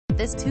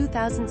This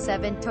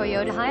 2007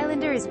 Toyota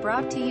Highlander is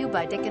brought to you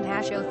by Dick &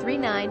 Hash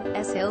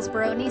 039S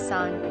Hillsboro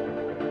Nissan.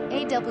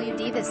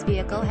 AWD. This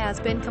vehicle has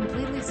been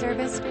completely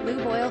serviced,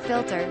 lube oil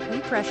filter,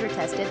 we-pressure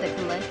tested the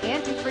coolant,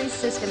 antifreeze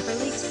system for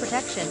leaks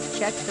protection,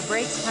 checked the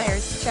brakes,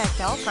 tires,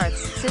 checked all parts,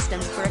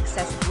 systems for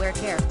excessive wear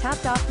care,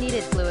 topped off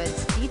needed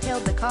fluids,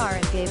 detailed the car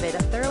and gave it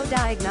a thorough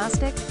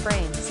diagnostic,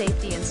 frame,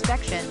 safety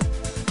inspection.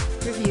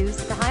 Reviews.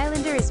 The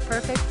Highlander is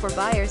perfect for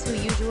buyers who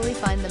usually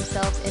find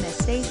themselves in a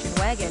station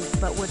wagon,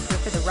 but would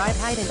prefer the ride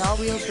height and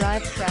all-wheel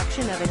drive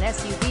traction of an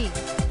SUV.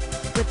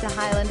 With the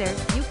Highlander,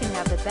 you can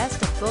have the best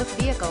of both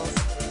vehicles.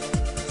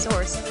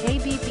 Source: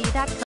 KBB.com